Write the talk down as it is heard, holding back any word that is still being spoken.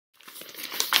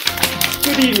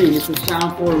Good evening, this is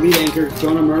Channel 4 lead anchor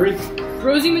Jonah Murray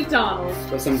Rosie McDonald.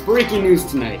 with some breaking news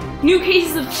tonight. New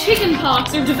cases of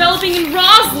chickenpox are developing in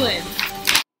Roslyn.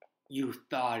 You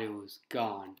thought it was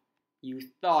gone. You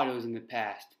thought it was in the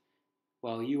past.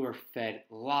 Well, you were fed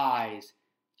lies.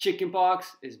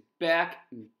 Chickenpox is back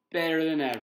and better than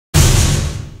ever.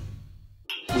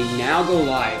 We now go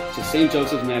live to St.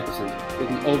 Joseph's Medical Center with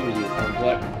an overview of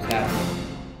what is happening.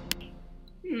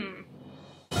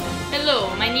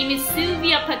 Hello, my name is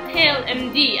Sylvia Patel,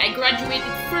 MD. I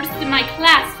graduated first in my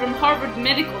class from Harvard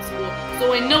Medical School,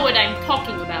 so I know what I'm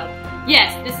talking about.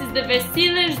 Yes, this is the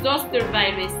Varicella-Zoster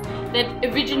virus that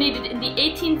originated in the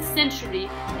 18th century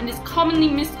and is commonly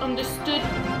misunderstood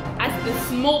as the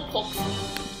smallpox.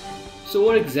 So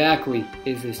what exactly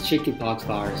is this chickenpox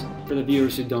virus for the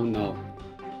viewers who don't know?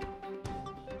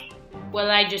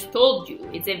 Well, I just told you,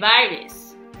 it's a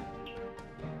virus.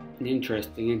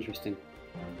 Interesting.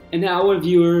 And how would our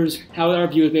viewers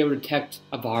be able to detect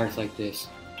a virus like this?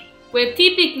 Well,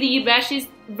 typically rashes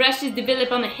develop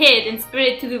on the head and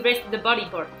spread to the rest of the body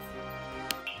parts.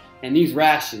 And these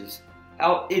rashes,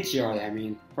 how itchy are they? I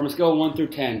mean, from a scale of 1 through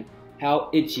 10, how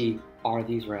itchy are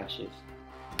these rashes?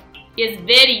 Yes,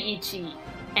 very itchy.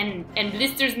 And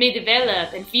blisters may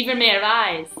develop and fever may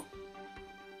arise.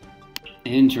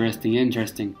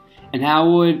 Interesting. And how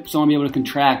would someone be able to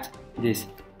contract this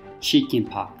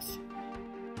chickenpox?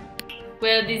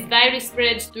 Well, this virus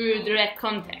spreads through direct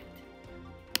contact.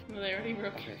 Well, they already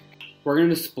broke it. We're going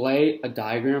to display a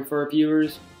diagram for our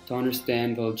viewers to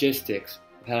understand the logistics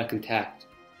of how to contract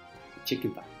the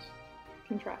chickenpox.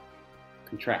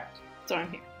 Contract. Sorry,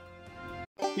 I'm here.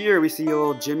 Here we see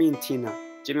little Jimmy and Tina.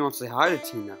 Jimmy wants to say hi to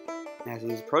Tina. And as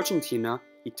he's approaching Tina,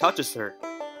 he touches her.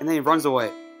 And then he runs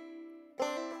away.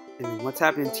 And then what's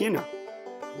happening to Tina?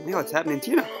 What's happening to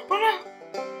Tina? Oh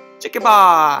no!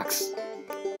 Chickenpox!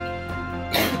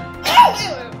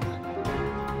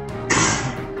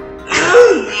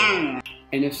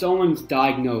 And if someone's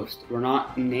diagnosed, we're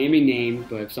not naming names,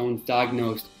 but if someone's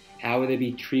diagnosed, how would they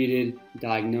be treated,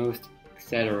 diagnosed,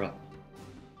 etc.?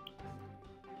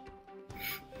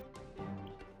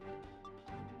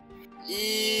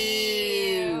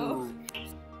 Ew.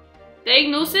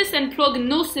 Diagnosis and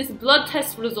prognosis blood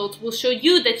test results will show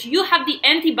you that you have the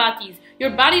antibodies.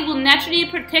 Your body will naturally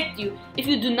protect you. If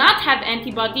you do not have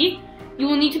antibody, you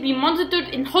will need to be monitored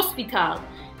in hospital.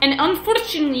 And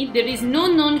unfortunately, there is no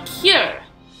known cure.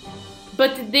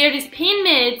 But there is pain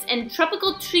meds and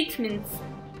topical treatments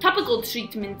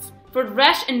for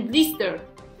rash and blister.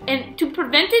 And to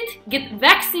prevent it, get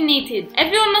vaccinated.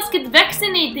 Everyone must get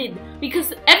vaccinated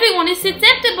because everyone is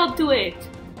susceptible to it.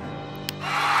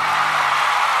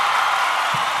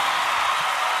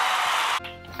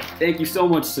 Thank you so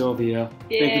much, Sylvia.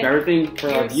 Yeah. Thank you for everything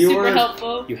for our viewers. Super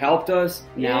helpful. You helped us.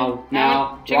 Yeah.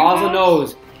 Now Chicken Rosa pox?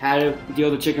 knows how to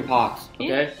deal with chickenpox.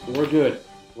 Okay? Yeah. We're good.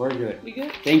 We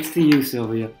good? Thanks to you,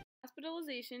 Sylvia.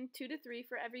 Hospitalization 2 to 3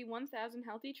 for every 1,000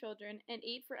 healthy children and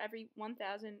 8 for every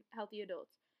 1,000 healthy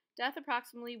adults. Death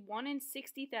approximately 1 in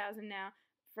 60,000 now,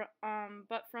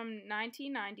 but from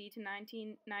 1990 to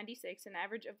 1996, an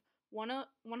average of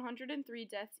 103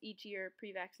 deaths each year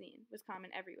pre-vaccine was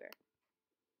common everywhere.